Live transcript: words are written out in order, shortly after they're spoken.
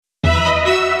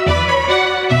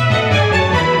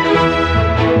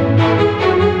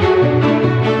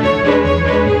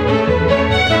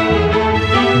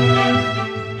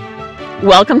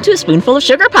Welcome to Spoonful of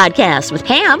Sugar podcast with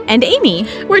Pam and Amy.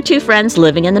 We're two friends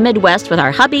living in the Midwest with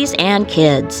our hubbies and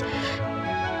kids.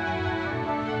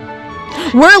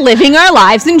 We're living our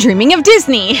lives and dreaming of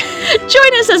Disney.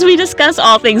 Join us as we discuss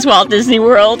all things Walt Disney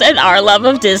World and our love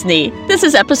of Disney. This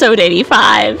is episode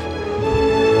 85.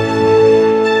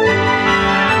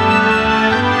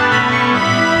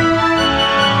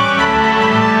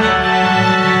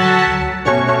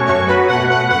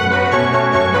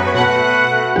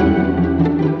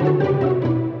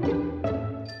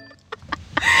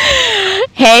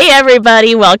 Hey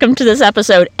everybody, welcome to this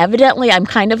episode. Evidently, I'm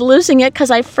kind of losing it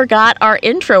because I forgot our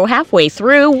intro halfway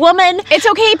through. Woman! It's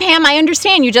okay, Pam, I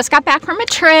understand. You just got back from a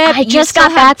trip. I just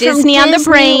got back Disney from on the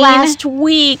brain last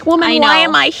week. Woman, I know. why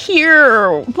am I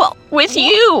here with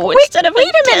you instead of wait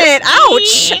a minute.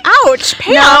 Disney? Ouch,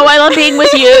 Pam. No, I love being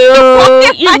with you.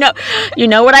 you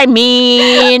know what I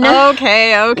mean.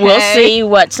 Okay. We'll see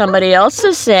what somebody else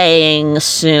is saying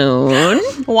soon.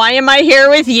 Why am I here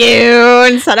with you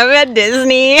instead of at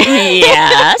Disney?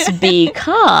 Yes,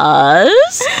 because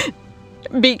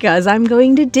I'm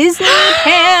going to Disney,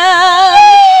 Pam.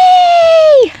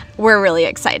 Yay! We're really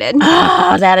excited.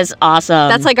 Oh, that is awesome.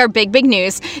 That's like our big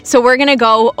news. So we're going to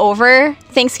go over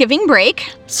Thanksgiving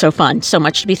break. So fun. So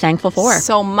much to be thankful for.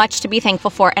 So much to be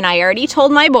thankful for. And I already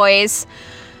told my boys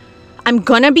I'm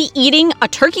going to be eating a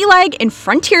turkey leg in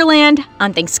Frontierland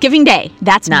on Thanksgiving Day.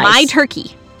 That's Nice. my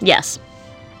turkey. Yes.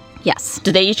 Yes.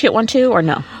 Do they each get one too or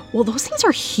no? Well, those things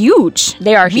are huge.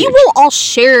 They are huge. We will all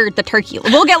share the turkey.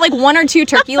 We'll get like one or two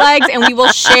turkey legs and we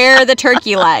will share the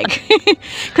turkey leg.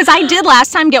 Because I did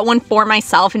last time get one for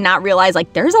myself and not realize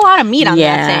like there's a lot of meat on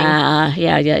that thing.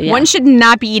 Yeah. One should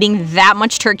not be eating that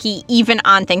much turkey even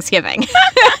on Thanksgiving.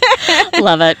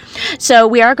 Love it. So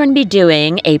we are going to be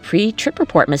doing a pre-trip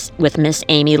report with Miss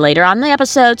Amy later on in the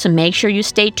episode, so make sure you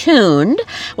stay tuned.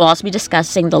 We'll also be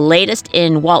discussing the latest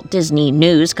in Walt Disney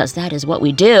news, because that is what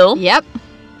we do. Yep.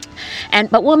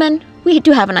 But woman, we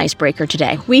do have an icebreaker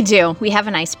today. We do. We have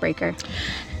an icebreaker.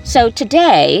 So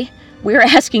today, we're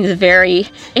asking the very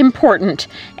important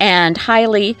and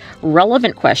highly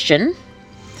relevant question.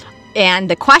 And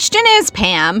the question is,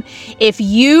 Pam, if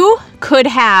you could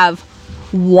have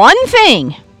one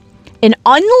thing, an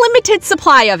unlimited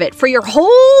supply of it for your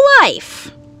whole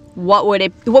life, what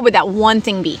would that one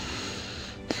thing be?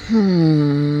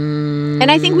 And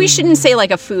I think we shouldn't say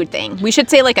like a food thing. We should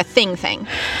say like a thing.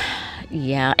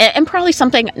 Yeah, and probably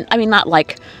something, I mean, not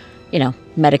like,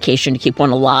 medication to keep one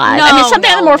alive. I mean,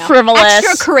 something more frivolous.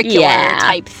 Extracurricular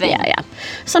type thing. Yeah.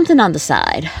 Something on the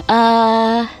side.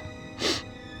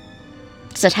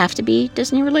 Does it have to be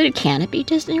Disney related? Can it be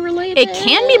Disney related? It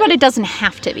can be, but it doesn't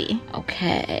have to be.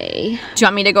 Okay. Do you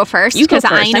want me to go first? You go first.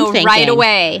 Because I know right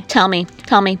away. Tell me.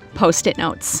 Post-it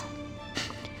notes.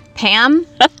 Pam,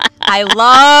 I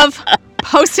love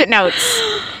Post-it notes.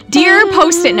 Dear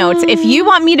Post-it notes, if you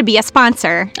want me to be a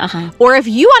sponsor, or if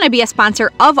you want to be a sponsor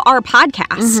of our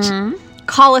podcast,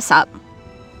 call us up.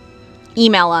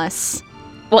 Email us.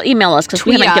 Well, email us because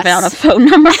we haven't given out a us. phone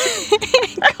number.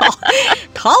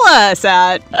 Call us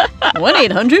at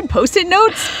 1-800-Post-it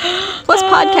Notes plus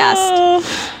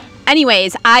podcast.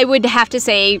 Anyways, I would have to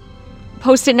say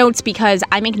Post-it notes because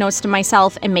I make notes to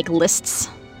myself and make lists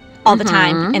all the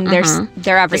time, and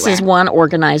they're everywhere. This is one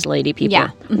organized lady, people.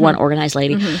 Yeah. One organized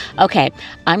lady. Okay,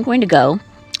 I'm going to go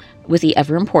with the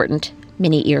ever important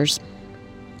mini ears.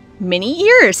 Mini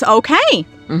ears, okay.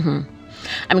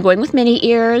 I'm going with mini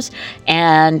ears,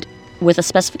 and with a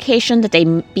specification that they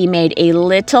be made a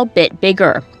little bit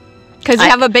bigger. Because you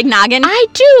have a big noggin? I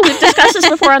do. We've discussed this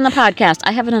before on the podcast.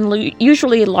 I have an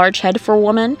unusually large head for a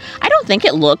woman. I don't think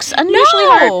it looks unusually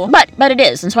hard, but it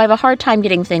is. And so I have a hard time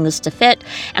getting things to fit.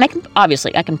 And I can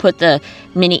put the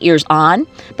mini ears on,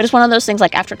 but it's one of those things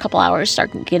like after a couple hours start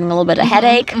getting a little bit of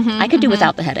headache. I could do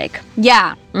without the headache.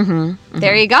 Yeah.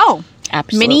 There you go.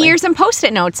 Absolutely. Mini ears and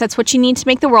Post-it notes. That's what you need to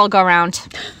make the world go round.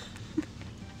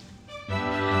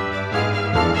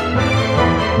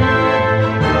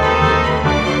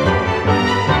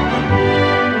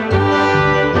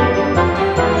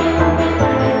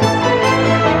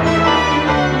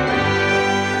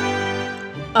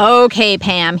 Okay,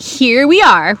 Pam, here we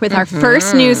are with our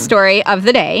first news story of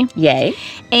the day. Yay.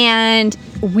 And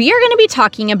we are going to be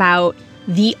talking about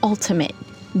the ultimate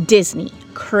Disney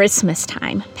Christmas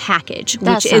time package,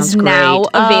 which is now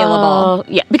available.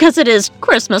 Yeah, because it is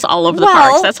Christmas all over the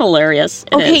parks. That's hilarious.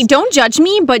 Okay, don't judge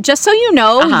me, but just so you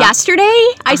know, yesterday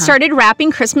I started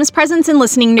wrapping Christmas presents and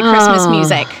listening to Christmas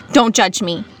music. Don't judge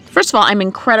me. First of all, I'm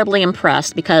incredibly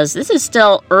impressed because this is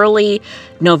still early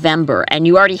November and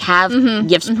you already have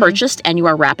gifts purchased and you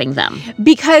are wrapping them.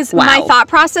 Because my thought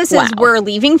process is we're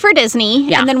leaving for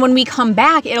Disney and then when we come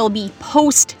back, it'll be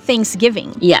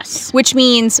post-Thanksgiving. Yes. Which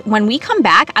means when we come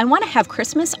back, I want to have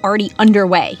Christmas already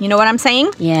underway. You know what I'm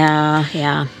saying?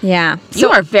 Yeah. You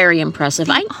are very impressive.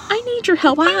 I need your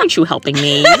help. Why aren't you helping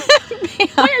me?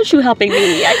 Why aren't you helping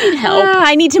me? I need help.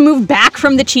 I need to move back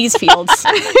from the cheese fields.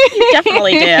 You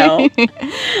definitely do.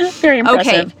 Very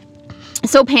impressive. Okay.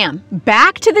 So Pam,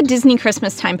 back to the Disney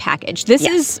Christmas time package. This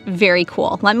is very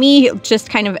cool. Let me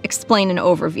just kind of explain an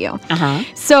overview.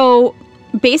 So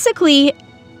basically,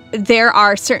 there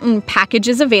are certain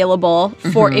packages available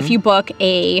for if you book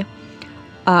a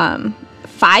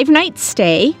 5-night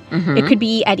stay. It could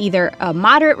be at either a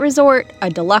moderate resort,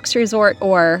 a deluxe resort,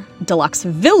 or deluxe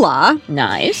villa.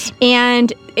 Nice.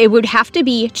 And it would have to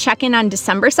be check-in on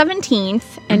December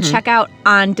 17th and check out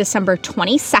on December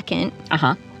 22nd.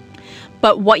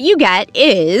 But what you get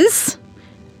is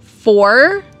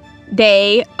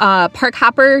 4-day park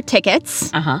hopper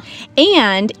tickets.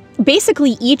 And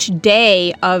basically each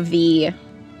day of the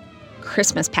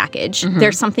Christmas package,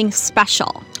 there's something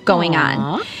special going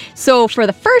on. So for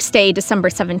the first day, December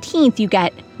 17th, you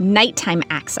get nighttime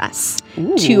access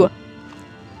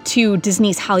to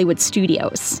Disney's Hollywood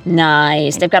Studios.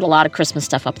 Nice. They've got a lot of Christmas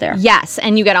stuff up there. Yes,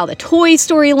 and you get all the Toy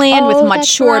Story Land with much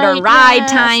shorter ride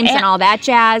times and all that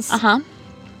jazz.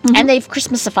 And they've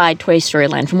Christmasified Toy Story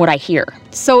Land from what I hear.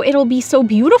 So it'll be so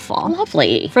beautiful.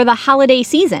 Lovely. For the holiday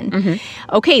season.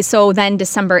 Okay, so then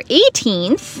December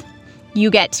 18th, you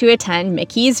get to attend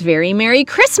Mickey's Very Merry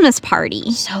Christmas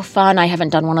Party. So fun. I haven't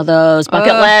done one of those.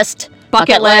 Bucket list.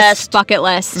 Bucket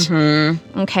list.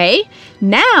 Okay.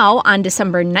 Now, on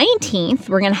December 19th,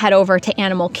 we're going to head over to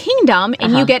Animal Kingdom,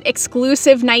 and you get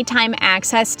exclusive nighttime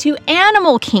access to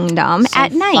Animal Kingdom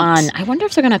at night. Fun. I wonder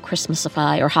if they're going to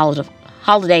Christmasify or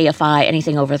holidayify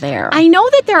anything over there. I know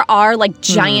that there are like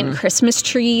giant Christmas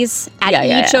trees at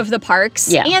each of the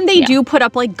parks, and they do put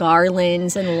up like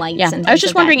garlands and lights and things. I was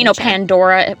just wondering,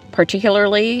 Pandora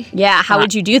particularly. Yeah, how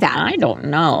would you do that? I don't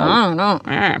know. I don't know.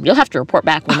 You'll have to report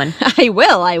back, woman. I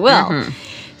will.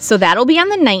 So that'll be on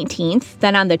the 19th.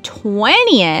 Then on the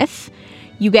 20th,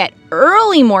 you get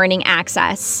early morning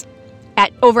access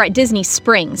over at Disney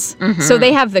Springs. So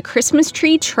they have the Christmas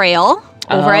tree trail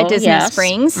over at Disney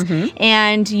Springs,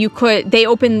 and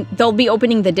they'll be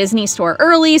opening the Disney store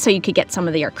early, so you could get some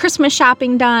of your Christmas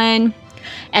shopping done.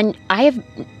 And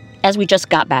as we just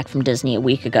got back from Disney a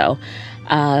week ago,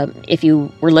 if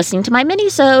you were listening to my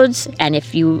mini-sodes, and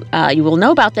if you will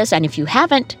know about this, and if you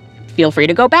haven't, feel free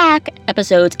to go back,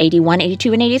 episodes 81,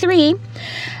 82, and 83.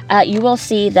 You will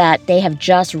see that they have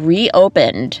just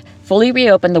fully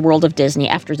reopened the World of Disney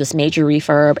after this major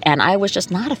refurb, and I was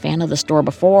just not a fan of the store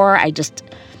before. I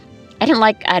don't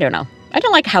like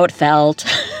how it felt.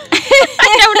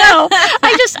 I don't know.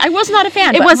 I was not a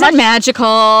fan. It wasn't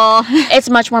magical. It's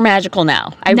much more magical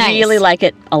now. I really like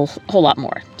it a whole lot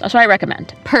more. That's what I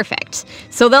recommend. Perfect.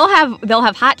 So they'll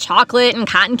have hot chocolate and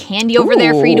cotton candy over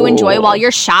there for you to enjoy while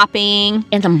you're shopping.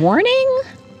 In the morning?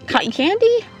 Cotton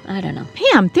candy? I don't know.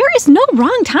 Pam, there is no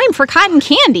wrong time for cotton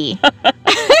candy.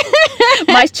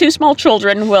 My 2 small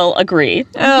children will agree.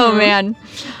 Oh, man.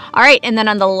 All right. And then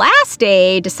on the last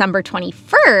day, December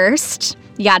 21st,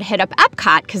 you got to hit up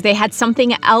Epcot because they had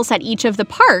something else at each of the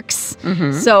parks.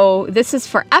 So this is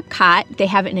for Epcot. They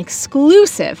have an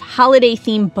exclusive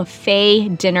holiday-themed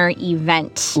buffet dinner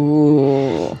event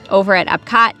over at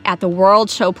Epcot at the World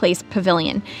Showplace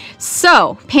Pavilion.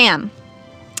 So, Pam.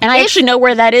 And I actually know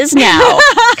where that is now,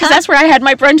 because that's where I had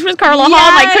my brunch with Carla Hall,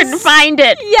 and I couldn't find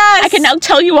it. Yes. I can now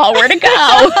tell you all where to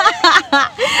go.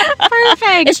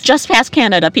 Perfect. It's just past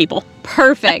Canada, people.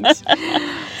 Perfect.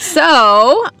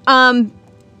 So,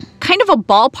 kind of a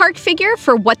ballpark figure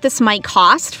for what this might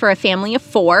cost for a family of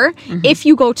 4, if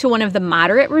you go to one of the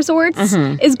moderate resorts,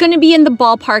 is going to be in the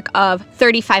ballpark of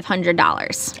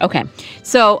 $3,500. Okay.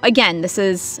 So, again, this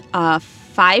is a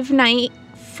 5-night,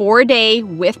 4-day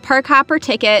with park hopper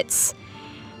tickets.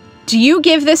 Do you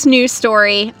give this news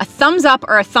story a thumbs up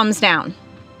or a thumbs down?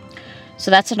 So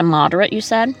that's at a moderate, you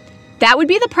said? That would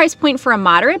be the price point for a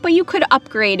moderate, but you could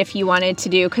upgrade if you wanted to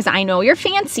do, because I know you're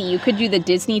fancy. You could do the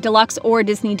Disney Deluxe or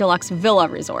Disney Deluxe Villa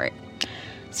Resort.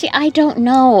 See, I don't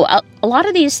know. A lot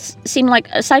of these seem like,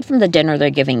 aside from the dinner they're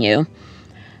giving you,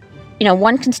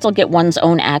 one can still get one's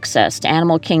own access to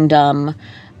Animal Kingdom,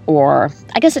 or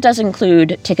I guess it does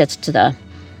include tickets to the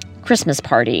Christmas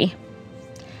party.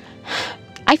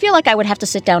 I feel like I would have to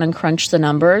sit down and crunch the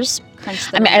numbers.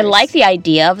 I like the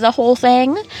idea of the whole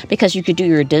thing because you could do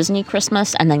your Disney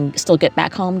Christmas and then still get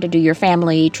back home to do your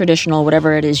family traditional,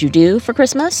 whatever it is you do for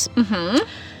Christmas. Mm-hmm.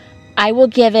 I will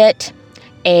give it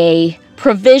a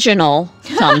provisional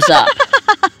thumbs up.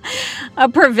 A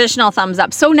provisional thumbs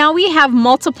up. So now we have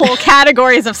multiple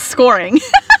categories of scoring.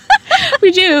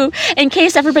 We do. In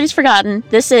case everybody's forgotten,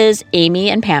 this is Amy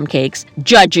and Pamcakes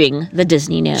judging the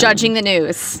Disney news. Judging the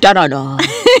news. Da-da-da.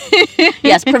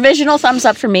 Yes, provisional thumbs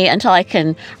up for me until I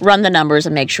can run the numbers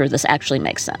and make sure this actually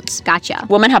makes sense. Gotcha.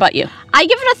 Woman, how about you? I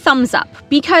give it a thumbs up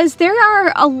because there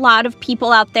are a lot of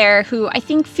people out there who I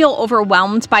think feel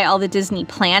overwhelmed by all the Disney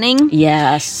planning.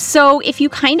 Yes. So if you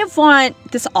kind of want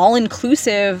this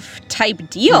all-inclusive type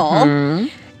deal,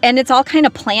 and it's all kind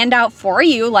of planned out for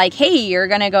you, like, hey, you're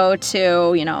going to go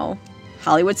to,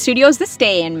 Hollywood Studios this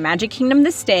day and Magic Kingdom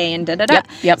this day and da-da-da.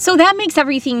 Yep. So that makes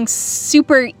everything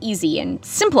super easy and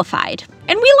simplified.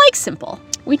 And we like simple.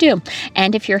 We do.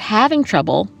 And if you're having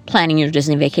trouble planning your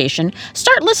Disney vacation,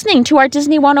 start listening to our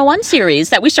Disney 101 series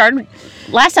that we started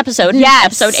last episode,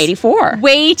 episode 84.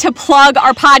 Way to plug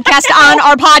our podcast on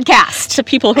our podcast. To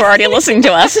people who are already listening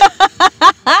to us.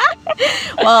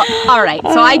 Well, all right.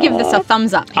 So I give this a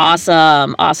thumbs up.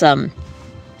 Awesome.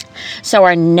 So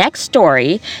our next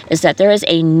story is that there is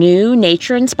a new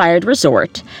nature-inspired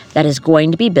resort that is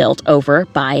going to be built over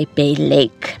by Bay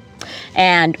Lake.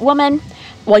 And woman,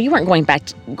 well, you weren't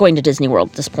going to Disney World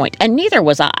at this point, and neither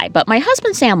was I, but my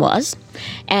husband Sam was.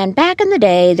 And back in the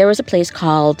day, there was a place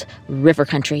called River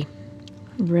Country.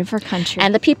 River Country.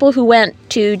 And the people who went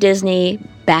to Disney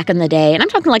back in the day, and I'm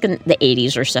talking like in the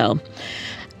 80s or so,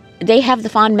 they have the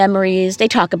fond memories. They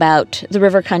talk about the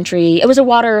River Country. It was a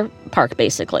water park,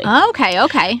 basically.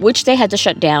 Okay. Which they had to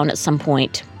shut down at some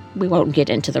point. We won't get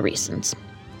into the reasons.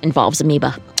 Involves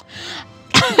amoeba.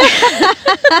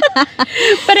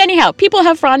 But anyhow, people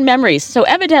have fond memories. So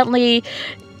evidently,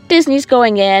 Disney's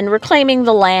going in, reclaiming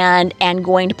the land, and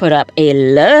going to put up a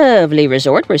lovely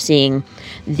resort. We're seeing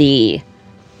the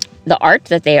art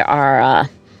that they are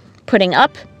putting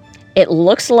up. It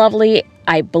looks lovely.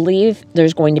 I believe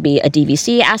there's going to be a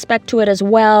DVC aspect to it as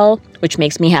well, which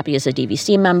makes me happy as a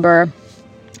DVC member.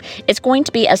 It's going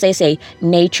to be, as they say,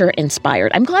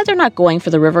 nature-inspired. I'm glad they're not going for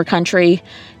the River Country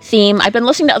theme. I've been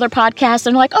listening to other podcasts,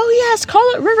 and they're like, oh, yes, call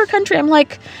it River Country. I'm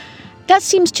like, that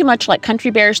seems too much like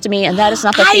Country Bears to me, and that is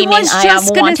not the theming I am wanting. I was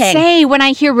just going to say, when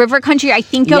I hear River Country, I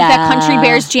think of that Country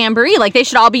Bears Jamboree. Like, they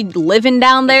should all be living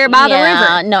down there by the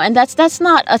river. No, and that's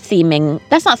not a theming.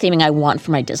 That's not theming I want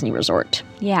for my Disney resort.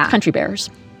 Yeah. Country Bears.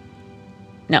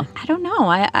 No. I don't know.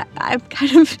 I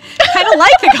kind of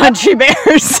like the Country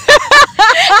Bears.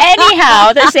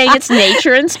 Anyhow, they're saying it's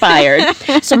nature-inspired.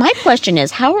 So my question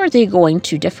is, how are they going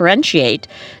to differentiate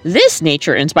this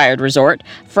nature-inspired resort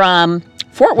from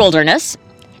Fort Wilderness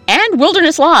and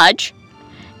Wilderness Lodge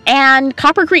and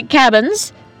Copper Creek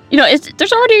Cabins?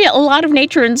 There's already a lot of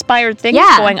nature-inspired things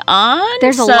going on.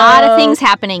 There's a lot of things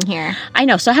happening here. I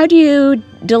know. So how do you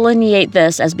delineate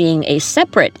this as being a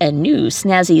separate and new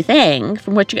snazzy thing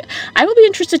from which I will be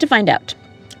interested to find out.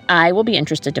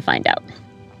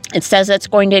 It says it's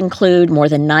going to include more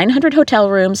than 900 hotel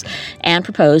rooms and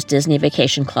proposed Disney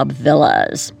Vacation Club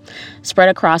villas, spread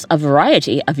across a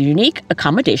variety of unique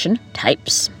accommodation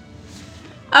types.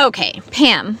 Okay,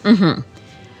 Pam. Mm-hmm.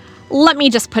 Let me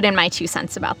just put in my 2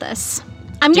 cents about this.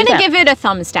 I'm going to give it a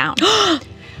thumbs down.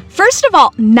 First of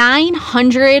all,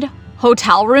 900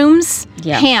 hotel rooms.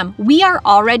 Yeah. Pam, we are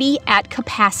already at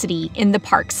capacity in the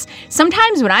parks.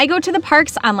 Sometimes when I go to the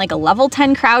parks on like a level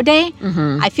 10 crowd day,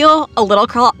 I feel a little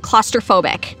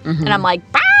claustrophobic. And I'm like,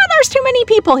 there's too many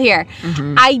people here.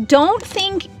 I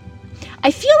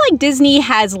feel like Disney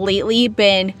has lately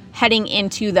been heading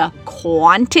into the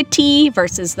quantity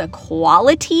versus the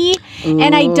quality. Ooh.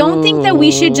 And I don't think that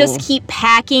we should just keep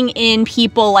packing in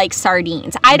people like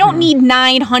sardines. I don't need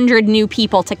 900 new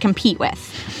people to compete with.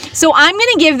 So I'm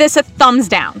going to give this a thumbs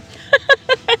down.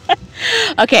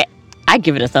 Okay, I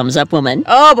give it a thumbs up, woman.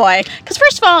 Oh, boy. Because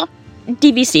first of all,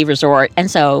 DVC resort. And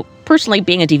so personally,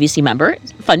 being a DVC member,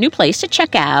 fun new place to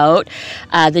check out.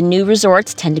 The new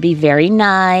resorts tend to be very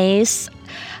nice.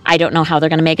 I don't know how they're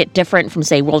going to make it different from,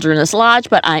 say, Wilderness Lodge,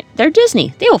 but they're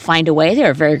Disney. They will find a way.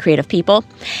 They're very creative people.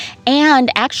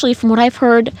 And actually, from what I've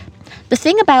heard, the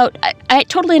thing about, I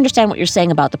totally understand what you're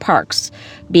saying about the parks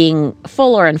being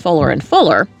fuller and fuller and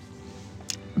fuller,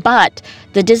 but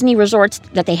the Disney resorts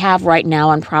that they have right now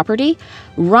on property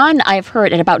run, I've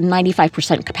heard, at about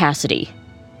 95% capacity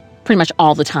pretty much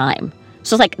all the time.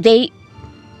 So it's like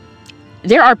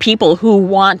there are people who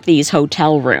want these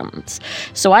hotel rooms.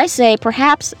 So I say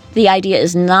perhaps the idea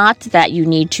is not that you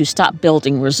need to stop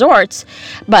building resorts,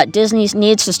 but Disney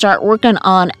needs to start working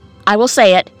on, I will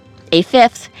say it, a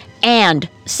 5th and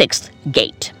 6th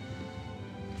gate.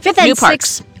 5th and New 6th.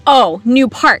 parks. Oh, new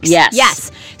parks.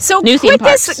 Yes. So New theme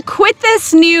parks. quit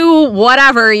this new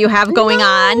whatever you have going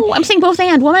on. I'm saying both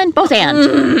and, woman. Both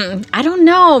and. I don't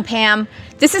know, Pam.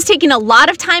 This is taking a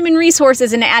lot of time and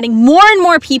resources and adding more and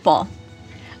more people.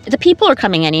 The people are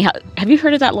coming anyhow. Have you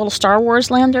heard of that little Star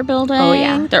Wars land they're building? Oh,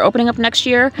 yeah. They're opening up next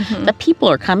year. Mm-hmm. The people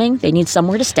are coming. They need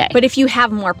somewhere to stay. But if you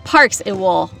have more parks, it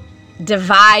will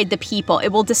divide the people. It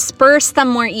will disperse them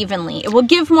more evenly. It will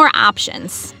give more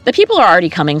options. The people are already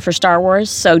coming for Star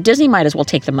Wars, so Disney might as well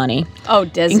take the money. Oh,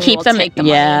 Disney and keep will them. take the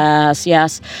money.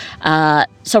 Yes.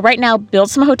 So right now,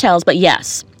 build some hotels, but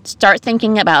yes, start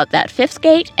thinking about that 5th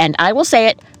gate, and I will say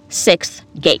it, 6th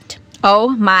gate. Oh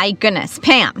my goodness,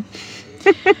 Pam.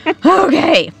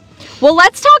 Okay. Well,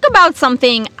 let's talk about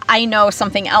something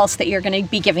else that you're going to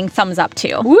be giving thumbs up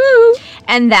to. Woo!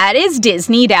 And that is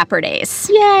Disney Dapper Days.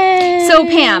 Yay! So,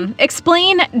 Pam,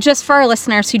 explain just for our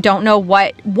listeners who don't know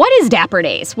what is Dapper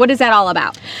Days? What is that all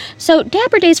about? So,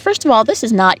 Dapper Days, first of all, this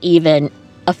is not even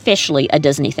officially a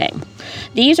Disney thing.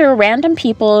 These are random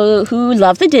people who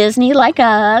love the Disney like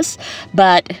us,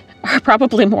 but are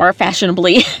probably more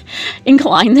fashionably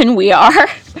inclined than we are,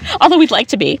 although we'd like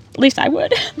to be. At least I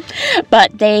would.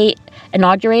 But they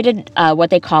inaugurated what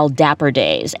they call Dapper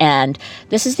Days, and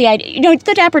this is the idea,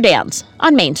 the Dapper Dans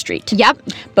on Main Street. Yep.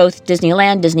 Both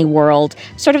Disneyland, Disney World,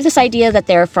 sort of this idea that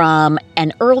they're from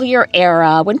an earlier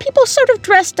era when people sort of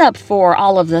dressed up for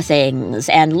all of the things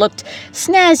and looked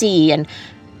snazzy and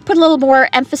put a little more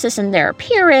emphasis in their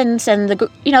appearance, and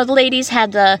the ladies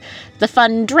had the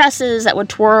fun dresses that would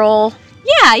twirl.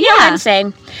 Yeah. You know what I'm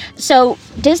saying? So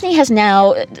Disney has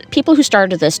now, people who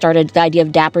started the idea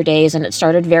of Dapper Days, and it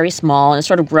started very small and it's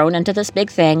sort of grown into this big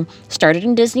thing. Started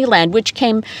in Disneyland, which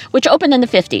opened in the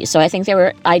 50s. So I think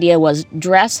their idea was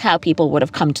dress how people would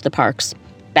have come to the parks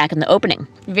back in the opening.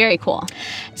 Very cool.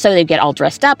 So they get all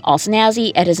dressed up, all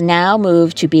snazzy. It has now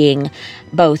moved to being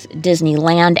both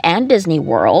Disneyland and Disney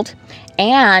World,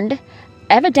 and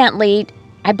evidently,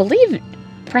 I believe,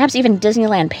 perhaps even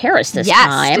Disneyland Paris this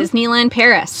time. Yes, Disneyland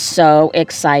Paris. So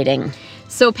exciting.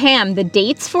 So, Pam, the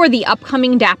dates for the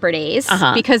upcoming Dapper Days,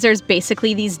 because there's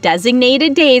basically these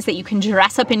designated days that you can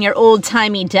dress up in your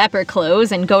old-timey dapper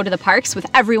clothes and go to the parks with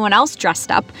everyone else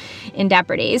dressed up in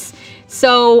Dapper Days.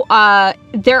 So,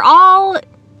 they're all...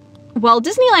 Well,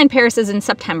 Disneyland Paris is in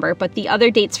September, but the other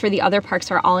dates for the other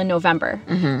parks are all in November.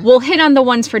 Mm-hmm. We'll hit on the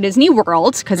ones for Disney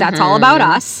World, because that's all about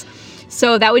us.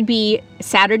 So that would be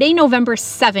Saturday, November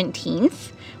 17th,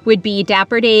 would be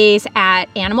Dapper Days at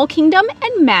Animal Kingdom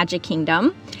and Magic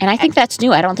Kingdom. And I think that's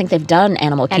new. I don't think they've done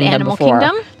Animal Kingdom before.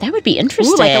 Kingdom? That would be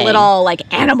interesting. Ooh, like a little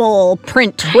animal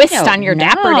print twist on your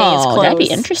Dapper Days clothes. That'd be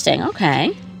interesting.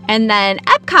 Okay. And then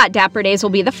Epcot Dapper Days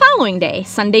will be the following day,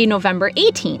 Sunday, November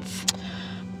 18th.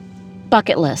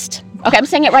 Bucket list. Okay, I'm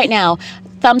saying it right now.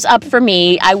 Thumbs up for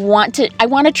me. I want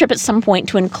a trip at some point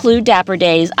to include Dapper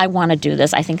Days. I want to do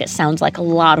this. I think it sounds like a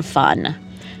lot of fun.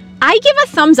 I give a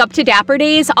thumbs up to Dapper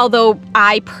Days, although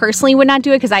I personally would not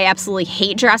do it because I absolutely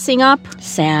hate dressing up.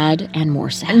 Sad and more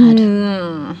sad.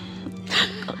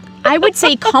 I would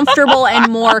say comfortable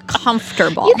and more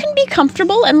comfortable. You can be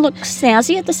comfortable and look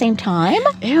snazzy at the same time.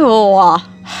 Ew.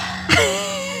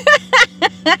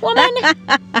 Woman.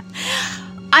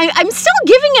 I'm still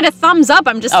giving it a thumbs up.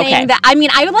 I'm just saying that,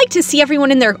 I would like to see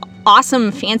everyone in their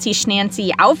awesome, fancy,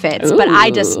 schnancy outfits, but I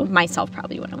just, myself,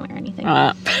 probably wouldn't wear anything.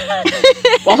 Well,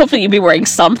 hopefully you'd be wearing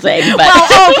something. But.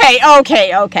 Well,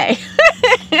 okay.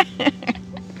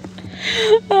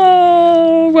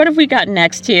 Oh, what have we got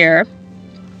next here?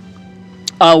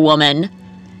 A woman.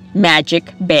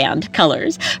 Magic band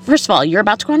colors. First of all, you're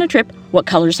about to go on a trip. What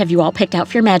colors have you all picked out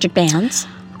for your magic bands?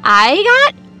 I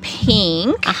got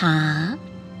pink.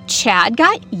 Chad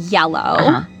got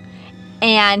yellow.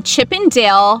 And Chip and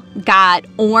Dale got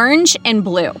orange and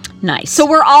blue. Nice. So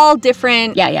we're all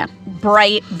different, yeah,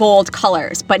 bright, bold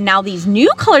colors. But now these new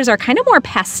colors are kind of more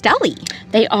pastel-y.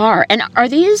 They are. And are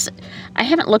these, I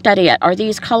haven't looked at it yet, are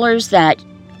these colors that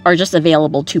are just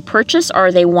available to purchase, or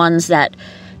are they ones that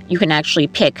you can actually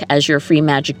pick as your free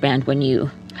magic band when you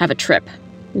have a trip?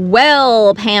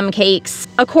 Well, Pamcakes,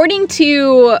 according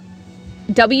to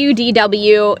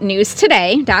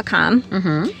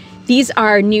WDWNewsToday.com, these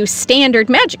are new standard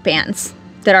magic bands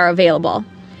that are available.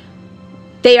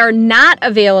 They are not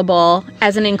available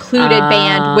as an included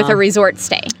band with a resort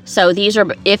stay. So these are,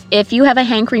 if you have a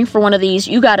hankering for one of these,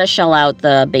 you got to shell out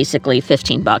the basically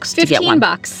 $15 to get one.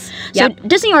 $15. Yep. So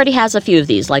Disney already has a few of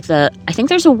these, like I think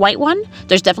there's a white one,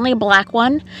 there's definitely a black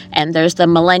one, and there's the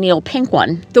millennial pink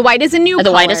one. The white is a new color.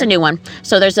 The white is a new one.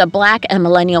 So there's a black and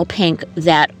millennial pink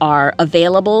that are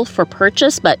available for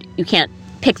purchase, but you can't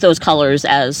pick those colors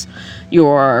as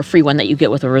your free one that you get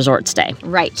with a resort stay.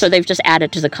 Right. So they've just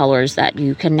added to the colors that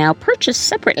you can now purchase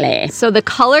separately. So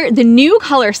the new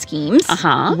color schemes,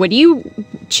 would you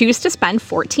choose to spend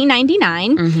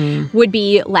 $14.99, would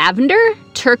be lavender,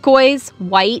 turquoise,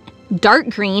 white, dark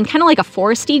green, kind of like a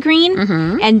foresty green,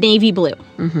 and navy blue.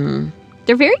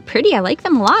 They're very pretty. I like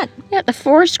them a lot. Yeah, the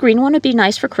forest green one would be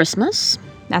nice for Christmas.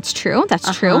 That's true.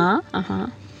 That's true.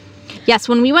 Yes,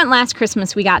 when we went last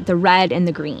Christmas, we got the red and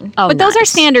the green. Oh, but those are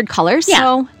standard colors,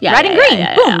 so red and green.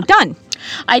 Boom, done.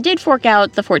 I did fork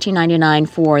out the $14.99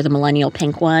 for the millennial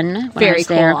pink one when I was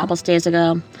there a couple of days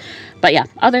ago. But yeah,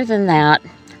 other than that,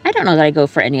 I don't know that I go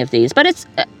for any of these. But it's,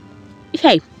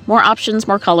 hey, more options,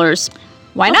 more colors.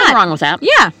 Why not? Nothing wrong with that.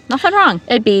 Yeah, nothing wrong.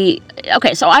 It'd be,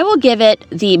 okay, so I will give it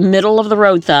the middle of the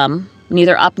road thumb,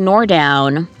 neither up nor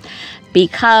down,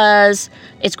 because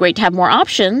it's great to have more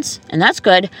options, and that's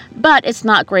good, but it's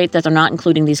not great that they're not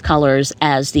including these colors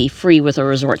as the free with a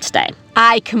resort stay.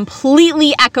 I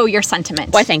completely echo your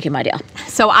sentiment. Why, thank you, my dear.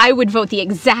 So I would vote the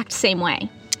exact same way.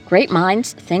 Great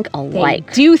minds think alike.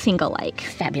 They do think alike.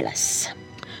 Fabulous.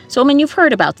 So, I mean, you've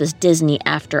heard about this Disney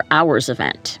After Hours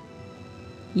event.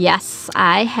 Yes,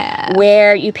 I have.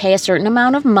 Where you pay a certain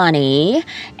amount of money,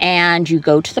 and you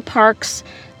go to the parks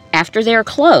after they're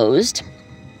closed,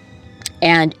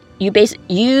 and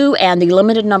you and the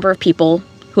limited number of people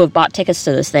who have bought tickets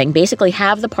to this thing basically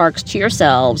have the parks to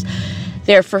yourselves.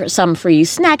 There are some free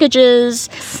snackages.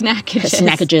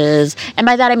 And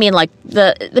by that I mean like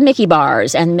the Mickey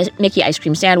bars and Mickey ice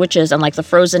cream sandwiches and like the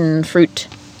frozen fruit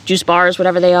juice bars,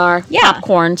 whatever they are. Yeah.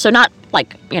 Popcorn. So not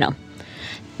like,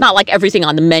 not like everything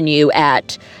on the menu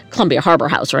at Columbia Harbor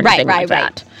House or anything like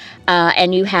that.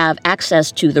 And you have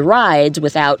access to the rides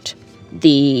without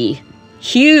the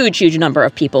huge number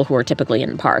of people who are typically in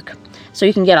the park. So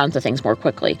you can get onto things more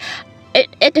quickly.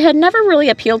 It had never really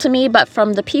appealed to me, but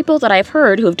from the people that I've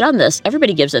heard who have done this,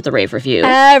 everybody gives it the rave review.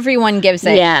 Everyone gives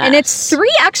it. Yeah. And it's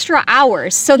 3 extra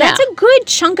hours. So that's a good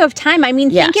chunk of time. I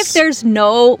mean, think if there's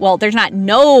there's not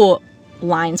no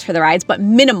lines for the rides, but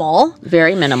minimal.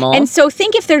 Very minimal. And so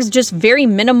think if there's just very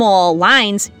minimal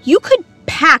lines, you could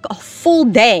pack a full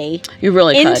day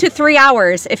into 3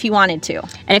 hours if you wanted to.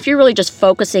 And if you're really just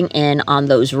focusing in on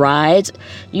those rides,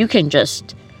 you can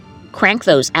just crank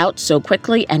those out so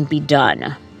quickly and be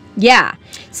done. Yeah.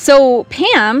 So,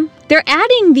 Pam, they're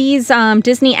adding these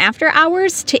Disney After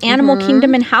Hours to Animal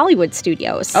Kingdom and Hollywood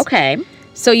Studios. Okay.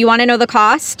 So you want to know the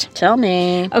cost? Tell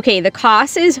me. Okay, the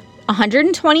cost is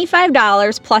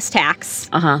 $125 plus tax.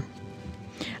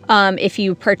 If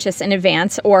you purchase in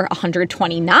advance, or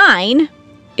 $129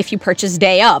 if you purchase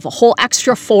day of, a whole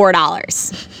extra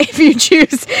 $4 if you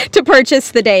choose to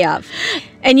purchase the day of.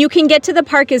 And you can get to the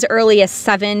park as early as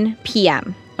 7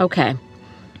 p.m. Okay.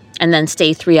 And then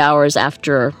stay 3 hours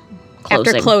after closing.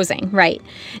 After closing, right.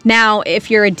 Now,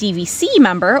 if you're a DVC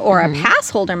member or a pass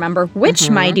holder member, which,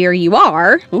 my dear, you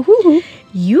are,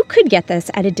 you could get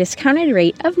this at a discounted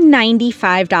rate of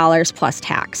 $95 plus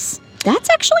tax. That's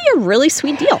actually a really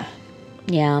sweet deal.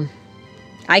 Yeah.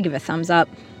 I give a thumbs up.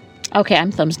 Okay,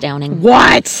 I'm thumbs downing.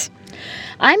 What?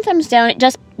 I'm thumbs down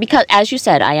just because, as you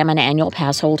said, I am an annual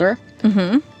pass holder.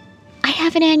 I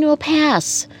have an annual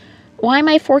pass. Why am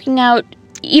I forking out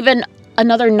even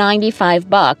another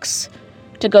 $95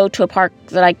 to go to a park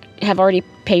that I have already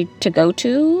paid to go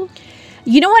to?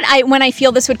 You know what? When I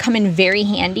feel this would come in very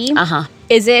handy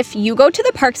is if you go to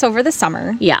the parks over the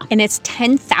summer and it's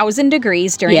 10,000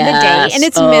 degrees during the day and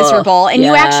it's miserable and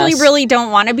you actually really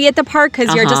don't want to be at the park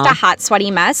because you're just a hot, sweaty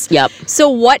mess. So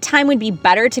what time would be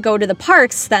better to go to the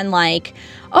parks than like,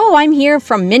 oh, I'm here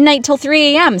from midnight till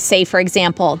 3 a.m., say, for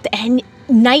example. And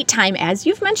nighttime, as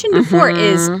you've mentioned before,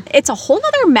 it's a whole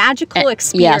other magical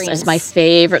experience. Yes, it's my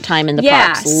favorite time in the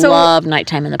parks. So love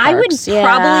nighttime in the parks. I would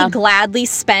probably gladly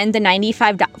spend the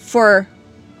 $95 for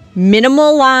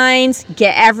minimal lines,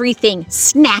 get everything,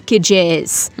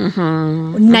 snackages,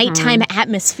 nighttime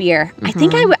atmosphere. I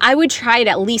think I would try it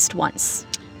at least once.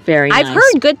 Very nice. I've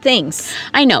heard good things.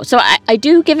 I know. So I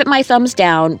do give it my thumbs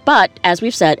down. But as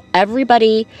we've said,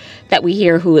 everybody that we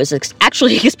hear who has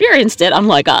actually experienced it,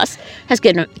 unlike us, has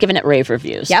given it rave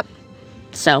reviews. Yep.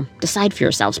 So decide for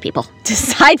yourselves, people.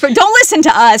 Don't listen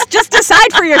to us. Just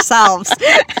decide for yourselves.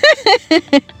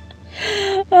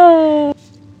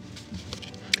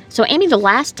 So, Amy, the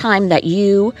last time that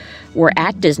you were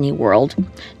at Disney World,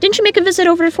 didn't you make a visit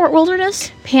over to Fort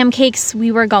Wilderness? Pancakes we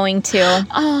were going to.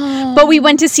 Oh. But we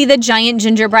went to see the giant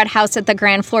gingerbread house at the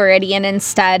Grand Floridian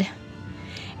instead.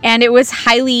 And it was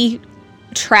highly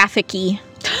trafficky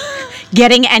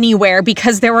getting anywhere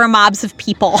because there were mobs of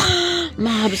people.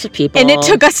 Mobs of people. And it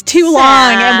took us too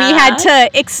long, and we had to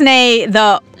ixnay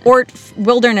the Fort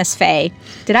Wilderness Fae.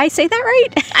 Did I say that right?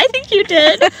 I think you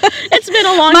did. It's been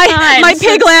a long time. My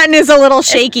Pig Latin is a little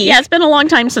shaky. It's been a long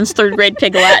time since third grade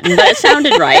Pig Latin, but it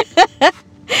sounded right.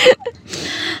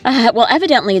 Well,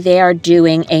 evidently they are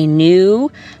doing a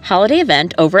new holiday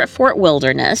event over at Fort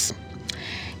Wilderness.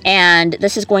 And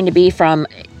this is going to be from...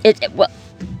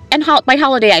 by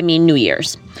holiday, I mean New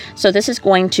Year's. So this is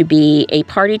going to be a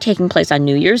party taking place on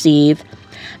New Year's Eve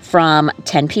from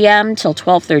 10 p.m. till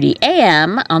 12:30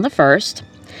 a.m. on the 1st.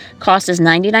 Cost is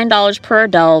 $99 per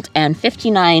adult and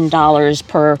 $59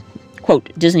 per, quote,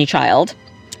 Disney child,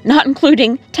 not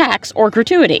including tax or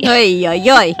gratuity. Oy, oy,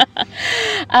 oy.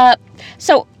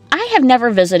 So I have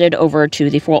never visited over to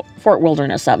the Fort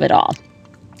Wilderness of it all.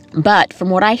 But from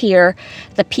what I hear,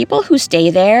 the people who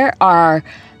stay there are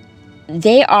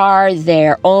their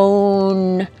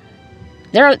own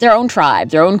tribe,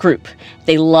 their own group.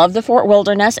 They love the Fort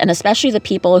Wilderness, and especially the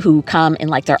people who come in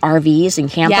like their RVs and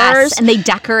campers. Yes, and they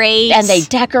decorate. And they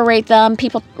decorate them.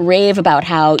 People rave about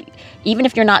how even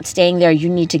if you're not staying there, you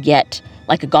need to get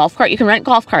like a golf cart. You can rent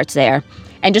golf carts there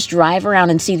and just drive around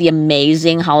and see the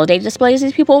amazing holiday displays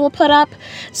these people will put up.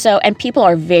 So, and people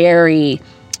are very...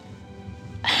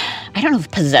 I don't know if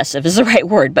possessive is the right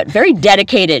word, but very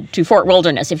dedicated to Fort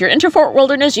Wilderness. If you're into Fort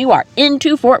Wilderness, you are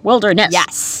into Fort Wilderness.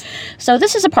 Yes. So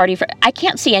this is a party for... I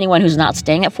can't see anyone who's not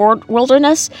staying at Fort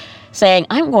Wilderness saying,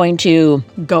 I'm going to...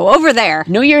 go over there.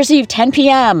 New Year's Eve, 10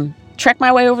 p.m., trek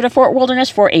my way over to Fort Wilderness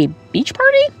for a beach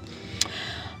party.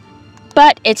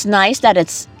 But it's nice that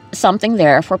it's something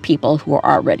there for people who are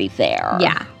already there.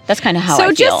 Yeah. That's kind of how I feel.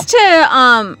 So just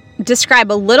to...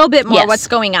 describe a little bit more what's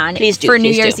going on for New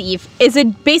Year's Eve is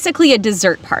basically a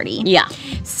dessert party. Yeah.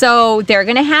 So they're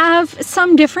going to have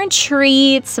some different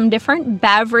treats, some different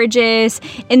beverages.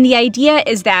 And the idea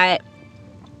is that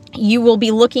you will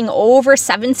be looking over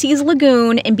Seven Seas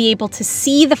Lagoon and be able to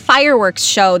see the fireworks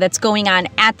show that's going on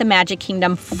at the Magic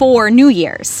Kingdom for New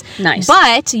Year's. Nice.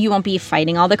 But you won't be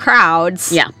fighting all the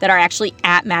crowds that are actually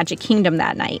at Magic Kingdom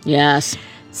that night. Yes.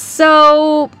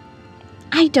 So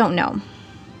I don't know.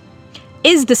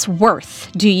 Is this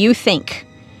worth, do you think,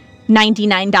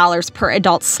 $99 per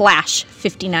adult /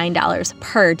 $59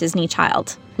 per Disney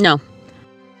child? No.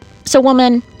 So,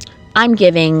 woman, I'm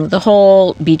giving the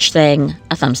whole beach thing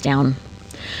a thumbs down.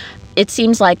 It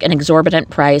seems like an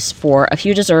exorbitant price for a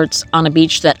few desserts on a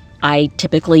beach that I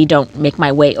typically don't make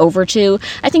my way over to.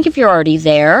 I think if you're already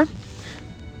there,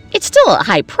 it's still a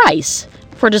high price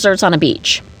for desserts on a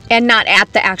beach. And not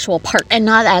at the actual park.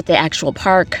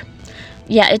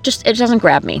 Yeah, it doesn't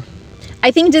grab me.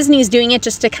 I think Disney's doing it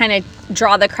just to kind of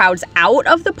draw the crowds out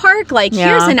of the park. Like,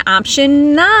 here's an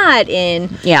option not in.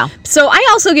 Yeah. So I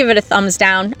also give it a thumbs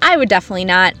down. I would definitely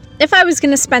not. If I was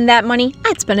going to spend that money,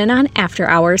 I'd spend it on after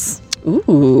hours.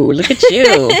 Ooh, look at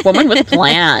you. Woman with a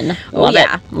plan. Love it.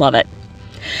 Love it.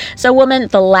 So, woman,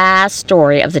 the last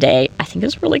story of the day I think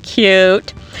is really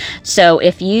cute. So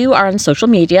if you are on social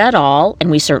media at all,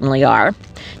 and we certainly are,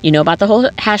 you know about the whole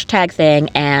hashtag thing,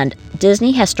 and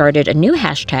Disney has started a new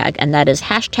hashtag, and that is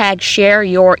hashtag share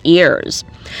your ears.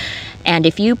 And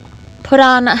if you put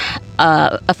on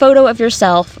a photo of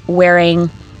yourself wearing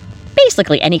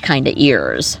basically any kind of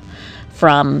ears,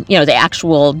 from, you know, the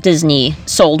actual Disney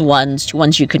sold ones to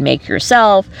ones you could make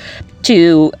yourself,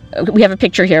 to, we have a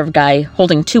picture here of a guy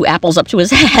holding 2 apples up to his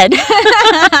head.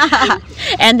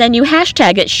 And then you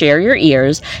hashtag it, share your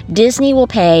ears. Disney will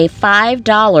pay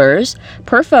 $5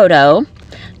 per photo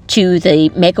to the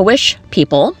Make-A-Wish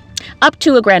people, up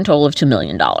to a grand total of $2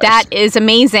 million. That is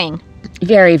amazing.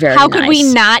 Very, very How nice. could we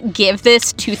not give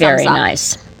this 2 thumbs up? Very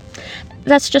nice.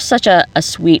 That's just such a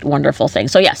sweet, wonderful thing.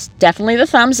 So yes, definitely the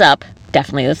thumbs up.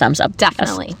 Definitely the thumbs up.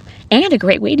 Definitely. Yes. And a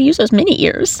great way to use those mini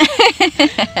ears.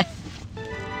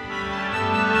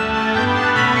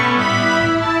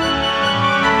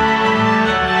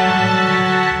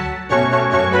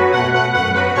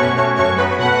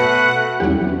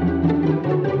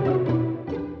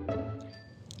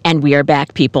 And we are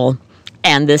back, people.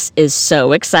 And this is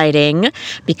so exciting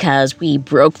because we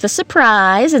broke the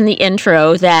surprise in the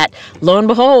intro that, lo and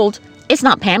behold, it's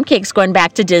not Pancakes going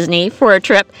back to Disney for a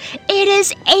trip. It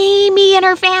is Amy and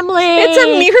her family. It's a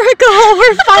miracle.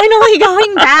 We're finally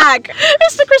going back.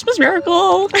 It's the Christmas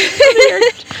miracle.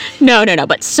 No.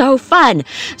 But so fun.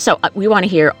 So we want to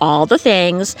hear all the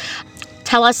things.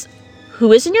 tell us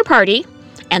who is in your party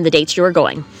and the dates you are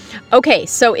going. Okay,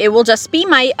 so it will just be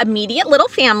my immediate little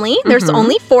family. There's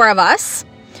only 4 of us.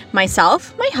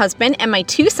 Myself, my husband, and my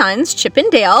 2 sons, Chip and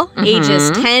Dale,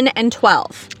 ages 10 and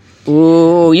 12.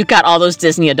 Ooh, you've got all those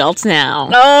Disney adults now.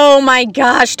 Oh my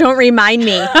gosh, don't remind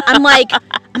me. I'm like,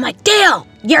 Dale,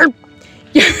 you're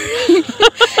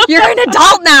an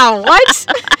adult now. What?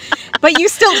 But you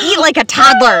still eat like a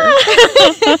toddler.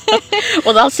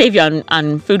 Well, that'll save you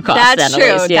on food costs. That's then, true.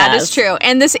 At least. Yes. That is true.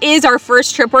 And this is our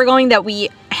first trip we're going that we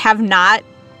have not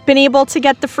been able to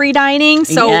get the free dining.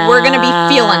 So we're going to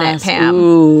be feeling it, Pam.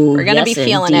 Ooh, we're going to be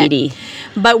feeling it.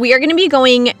 But we are going to be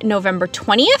going November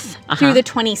 20th through the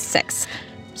 26th.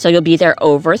 So you'll be there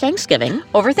over Thanksgiving.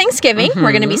 Over Thanksgiving,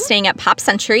 we're going to be staying at Pop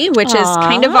Century, which is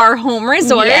kind of our home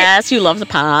resort. Yes, you love the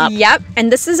Pop. Yep,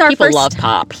 and this is our People first... love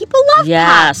Pop. People love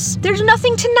Yes. Pop. There's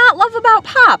nothing to not love about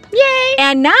Pop. Yay!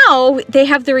 And now they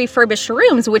have the refurbished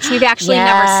rooms, which we've actually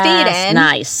never stayed in.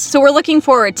 Nice. So we're looking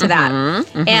forward to that.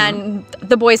 And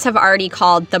the boys have already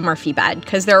called the Murphy bed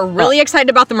because they're really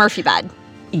excited about the Murphy bed.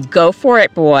 Go for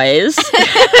it, boys.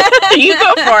 You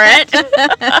go for it.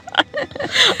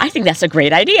 I think that's a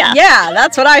great idea. Yeah,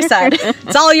 that's what I said.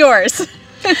 It's all yours.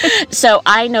 So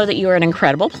I know that you're an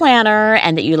incredible planner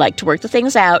and that you like to work the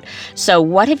things out. So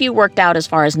what have you worked out as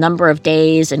far as number of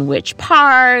days in which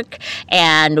park,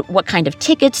 and what kind of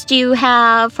tickets do you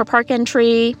have for park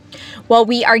entry? Well,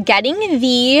 we are getting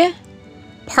the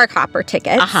Park Hopper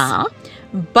tickets.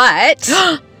 But...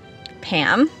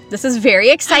 Pam, this is very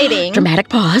exciting. Dramatic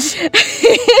pause.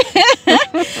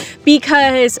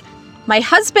 Because my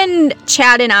husband,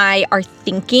 Chad, and I are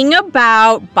thinking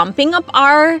about bumping up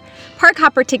our Park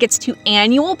Hopper tickets to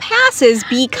annual passes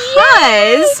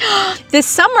because this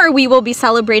summer we will be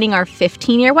celebrating our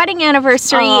 15-year wedding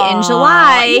anniversary in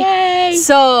July. Yay.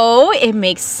 So it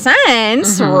makes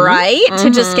sense, right,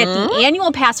 to just get the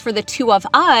annual pass for the 2 of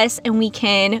us, and we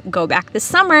can go back this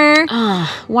summer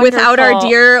without our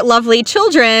dear, lovely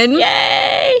children.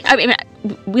 Yay! I mean,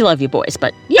 we love you boys,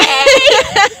 but yay!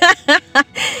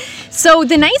 So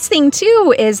the nice thing,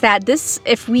 too, is that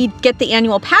if we get the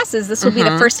annual passes, this will be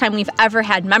the first time we've ever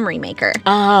had Memory Maker.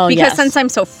 Oh, because since I'm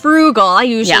so frugal, I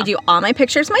usually do all my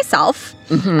pictures myself,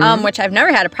 which I've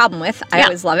never had a problem with. I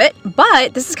always love it.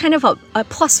 But this is kind of a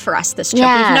plus for us this trip.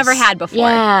 Yes. We've never had before.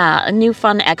 Yeah, a new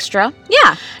fun extra.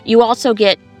 Yeah. You also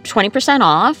get 20%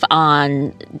 off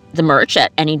on the merch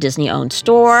at any Disney-owned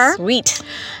store. Sweet.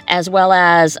 As well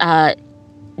as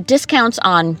discounts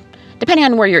on, depending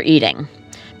on where you're eating.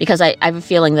 Because I have a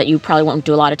feeling that you probably won't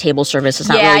do a lot of table service. It's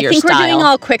not really your style. Yeah, I think we're doing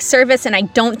all quick service, and I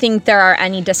don't think there are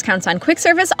any discounts on quick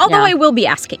service, although I will be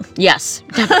asking. Yes.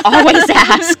 Always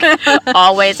ask.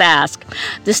 Always ask.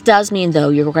 This does mean, though,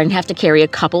 you're going to have to carry a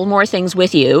couple more things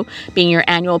with you, being your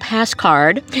annual pass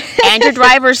card and your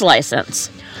driver's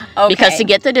license. Okay. Because to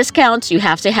get the discounts, you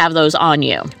have to have those on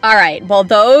you. All right. Well,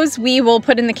 those we will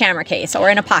put in the camera case or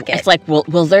in a pocket. It's like,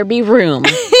 will there be room?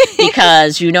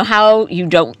 Because you know how you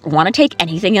don't want to take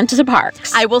anything into the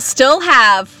parks. I will still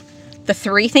have the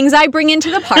 3 things I bring into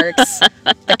the parks.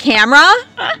 The camera,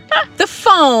 the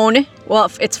phone, well,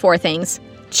 it's 4 things,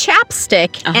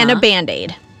 chapstick, and a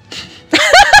Band-Aid.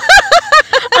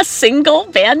 A single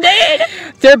Band-Aid?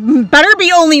 There better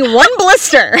be only 1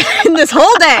 blister in this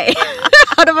whole day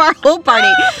out of our whole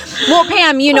party. Well,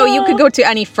 Pam, you know, you could go to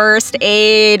any first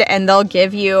aid and they'll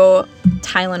give you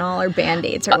Tylenol or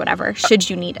Band-Aids or whatever, should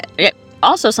you need it.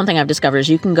 Also, something I've discovered is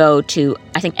you can go to,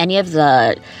 I think, any of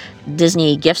the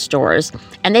Disney gift stores,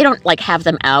 and they don't, like, have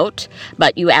them out,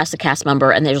 but you ask the cast member,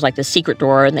 and there's, like, this secret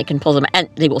drawer, and they can pull them, and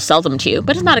they will sell them to you,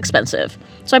 but it's not expensive.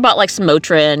 So I bought, like, some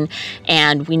Motrin,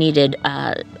 and we needed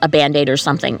a Band-Aid or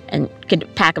something, and get a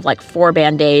pack of, like, 4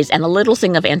 Band-Aids and a little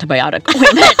thing of antibiotic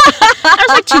ointment. That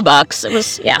was, like, $2. It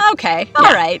was, Okay,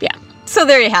 all right. Yeah. So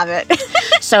there you have it.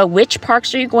 So which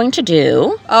parks are you going to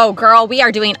do? Oh, girl, we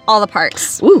are doing all the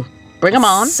parks. Ooh, bring them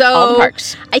on. So all the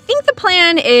parks. I think the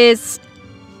plan is,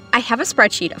 I have a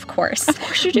spreadsheet, of course. Of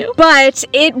course you do. But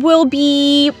it will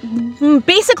be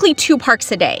basically 2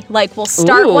 parks a day. Like, we'll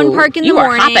start one park in the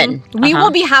morning. You are hopping. We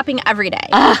will be hopping every day.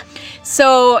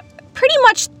 So pretty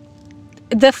much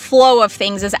the flow of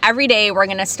things is every day we're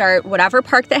going to start whatever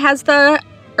park that has the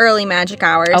early magic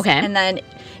hours. Okay. And then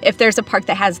if there's a park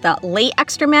that has the late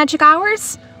extra magic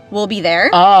hours, we'll be there.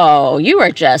 Oh, you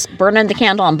are just burning the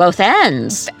candle on both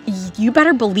ends. You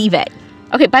better believe it.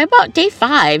 Okay, by about day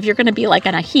 5, you're going to be like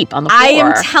on a heap on the floor. I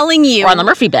am telling you. Or on the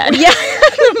Murphy bed. Yeah,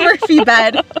 the Murphy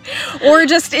bed. Or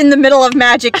just in the middle of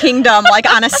Magic Kingdom, like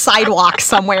on a sidewalk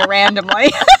somewhere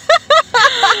randomly.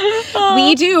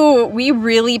 We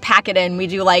really pack it in. We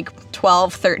do like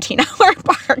 12, 13-hour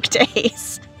park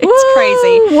days. It's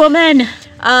crazy. Woman.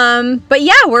 But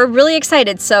yeah, we're really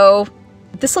excited. So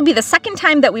this will be the second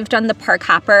time that we've done the park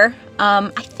hopper. I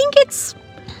think it's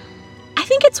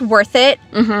worth it.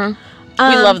 Mm-hmm.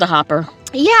 We love the hopper.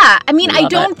 Yeah, I mean, I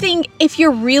don't think if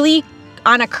you're really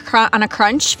on a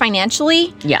crunch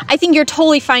financially, I think you're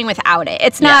totally fine without it.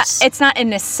 It's not a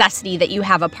necessity that you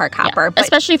have a park hopper, but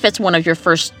especially if it's one of your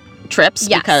first trips,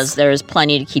 because there's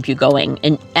plenty to keep you going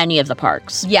in any of the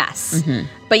parks. Yes,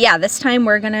 but yeah, this time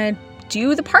we're gonna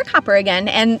do the park hopper again,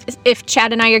 and if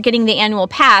Chad and I are getting the annual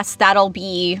pass, that'll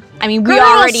be. I mean, we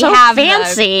already have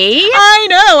fancy. I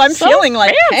know. I'm feeling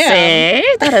like fancy.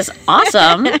 That is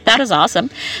awesome. That is awesome.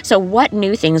 So, what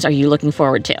new things are you looking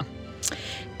forward to?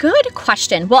 Good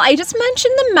question. Well, I just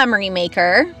mentioned the Memory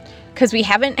Maker because we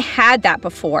haven't had that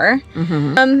before,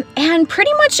 and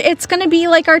pretty much it's going to be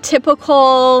like our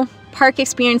typical park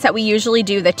experience that we usually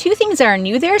do. The two things that are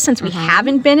new there, since we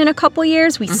haven't been in a couple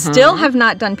years, we still have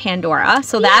not done Pandora,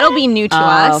 so that'll be new to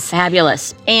us. Oh,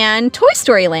 fabulous. And Toy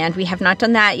Story Land, we have not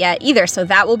done that yet either, so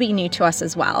that will be new to us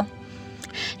as well.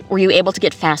 Were you able to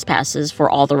get fast passes for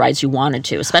all the rides you wanted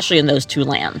to, especially in those two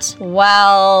lands?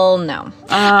 Well, no.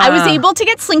 I was able to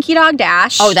get Slinky Dog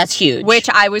Dash. Oh, that's huge. Which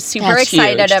I was super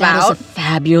excited about. That is a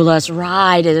fabulous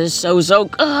ride. It is so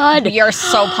good. We are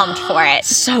so pumped for it.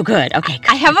 So good. Okay, good.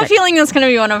 I have a feeling it's going to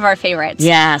be one of our favorites.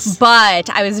 Yes. But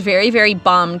I was very, very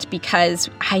bummed because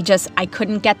I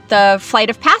couldn't get the Flight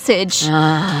of Passage.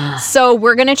 So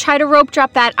we're going to try to rope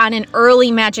drop that on an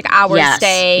early Magic Hours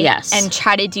day. And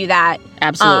try to do that.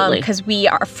 Absolutely. Because we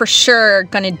are for sure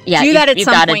going to do that at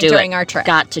some point during our trip.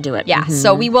 Got to do it. Yeah,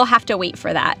 so we will have to wait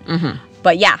for that.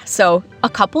 But yeah, so a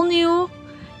couple new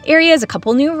areas, a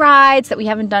couple new rides that we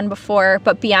haven't done before.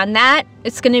 But beyond that,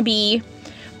 it's going to be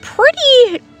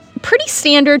pretty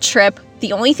standard trip.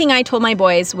 The only thing I told my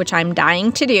boys, which I'm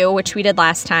dying to do, which we did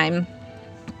last time,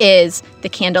 is the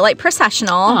Candlelight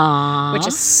Processional, which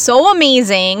is so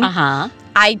amazing.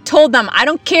 I told them, I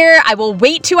don't care. I will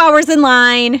wait 2 hours in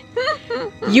line.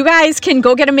 You guys can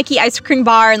go get a Mickey ice cream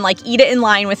bar and eat it in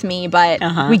line with me, but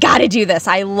we got to do this.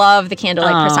 I love the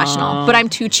Candlelight Processional, but I'm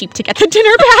too cheap to get the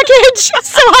dinner package,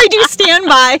 so I do stand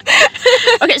by.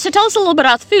 Okay, so tell us a little bit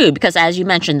about the food, because as you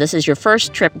mentioned, this is your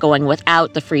first trip going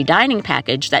without the free dining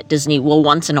package that Disney will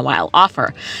once in a while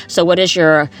offer. So what is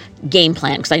your game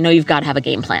plan? Because I know you've got to have a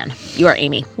game plan. You are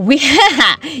Amy.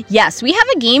 Yes, we have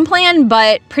a game plan,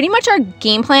 but pretty much our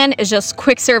game plan is just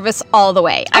quick service all the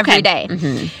way, every day.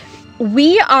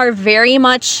 We are very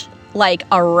much like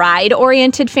a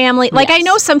ride-oriented family. I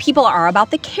know some people are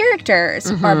about the characters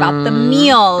or about the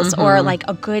meals or like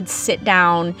a good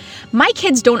sit-down. My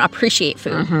kids don't appreciate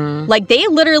food. They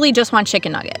literally just want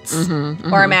chicken nuggets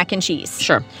or mac and cheese.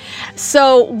 Sure.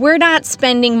 So we're not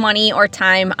spending money or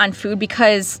time on food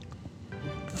because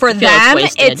for them,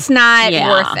 it's not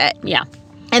worth it. Yeah.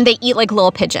 And they eat like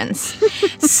little pigeons.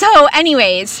 So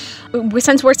anyways,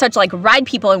 since we're such ride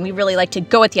people and we really like to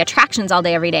go at the attractions all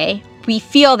day, every day, we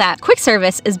feel that quick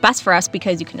service is best for us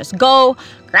because you can just go,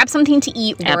 grab something to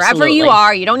eat wherever you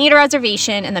are. You don't need a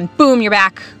reservation. And then boom, you're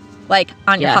back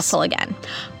on your hustle again.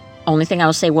 Only thing I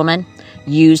will say, woman,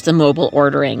 use the mobile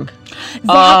ordering.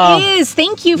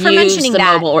 Thank you for mentioning that. Use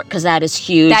the mobile, because that is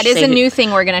huge. That is a new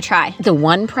thing we're going to try. The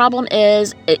one problem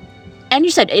is, and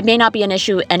you said it may not be an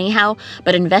issue anyhow,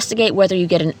 but investigate whether you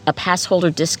get a pass holder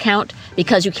discount,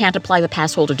 because you can't apply the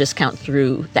pass holder discount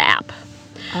through the app.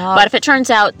 But if it turns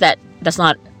out that that's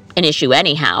not an issue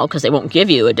anyhow, because they won't give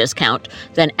you a discount,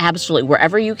 then absolutely,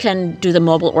 wherever you can do the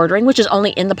mobile ordering, which is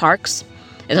only in the parks.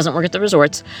 It doesn't work at the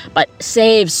resorts, but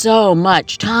saves so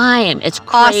much time. It's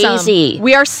crazy. Awesome.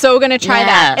 We are so going to try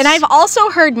that. And I've also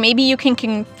heard, maybe you can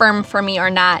confirm for me or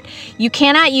not, you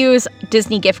cannot use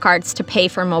Disney gift cards to pay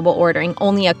for mobile ordering,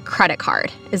 only a credit card.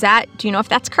 Do you know if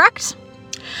that's correct?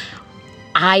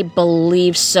 I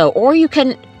believe so. Or you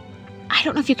can, I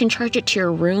don't know if you can charge it to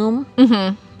your room.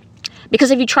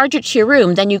 Because if you charge it to your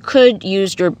room, then you could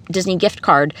use your Disney gift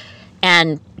card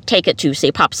and take it to,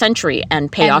 say, Pop Century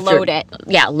and pay off load it.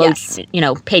 Yeah,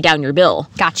 pay down your bill.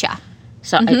 Gotcha.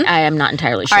 So I am not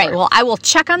entirely sure. All right, well, I will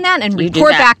check on that and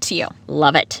report back to you.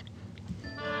 Love it.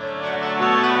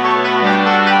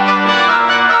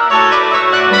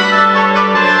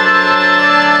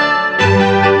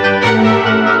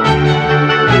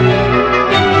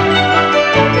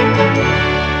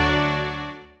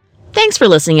 Thanks for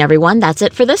listening, everyone. That's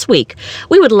it for this week.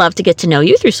 We would love to get to know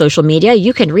you through social media.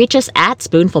 You can reach us at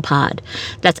SpoonfulPod.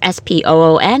 That's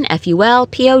SpoonfulPod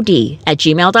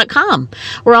 @gmail.com.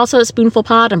 We're also at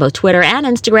SpoonfulPod on both Twitter and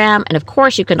Instagram. And of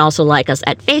course, you can also like us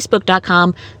at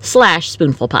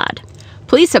Facebook.com/SpoonfulPod.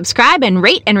 Please subscribe and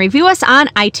rate and review us on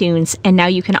iTunes. And now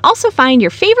you can also find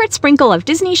your favorite sprinkle of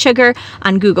Disney sugar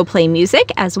on Google Play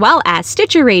Music, as well as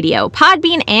Stitcher Radio,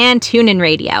 Podbean, and TuneIn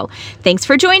Radio. Thanks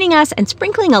for joining us and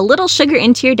sprinkling a little sugar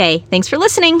into your day. Thanks for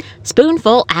listening.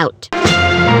 Spoonful out.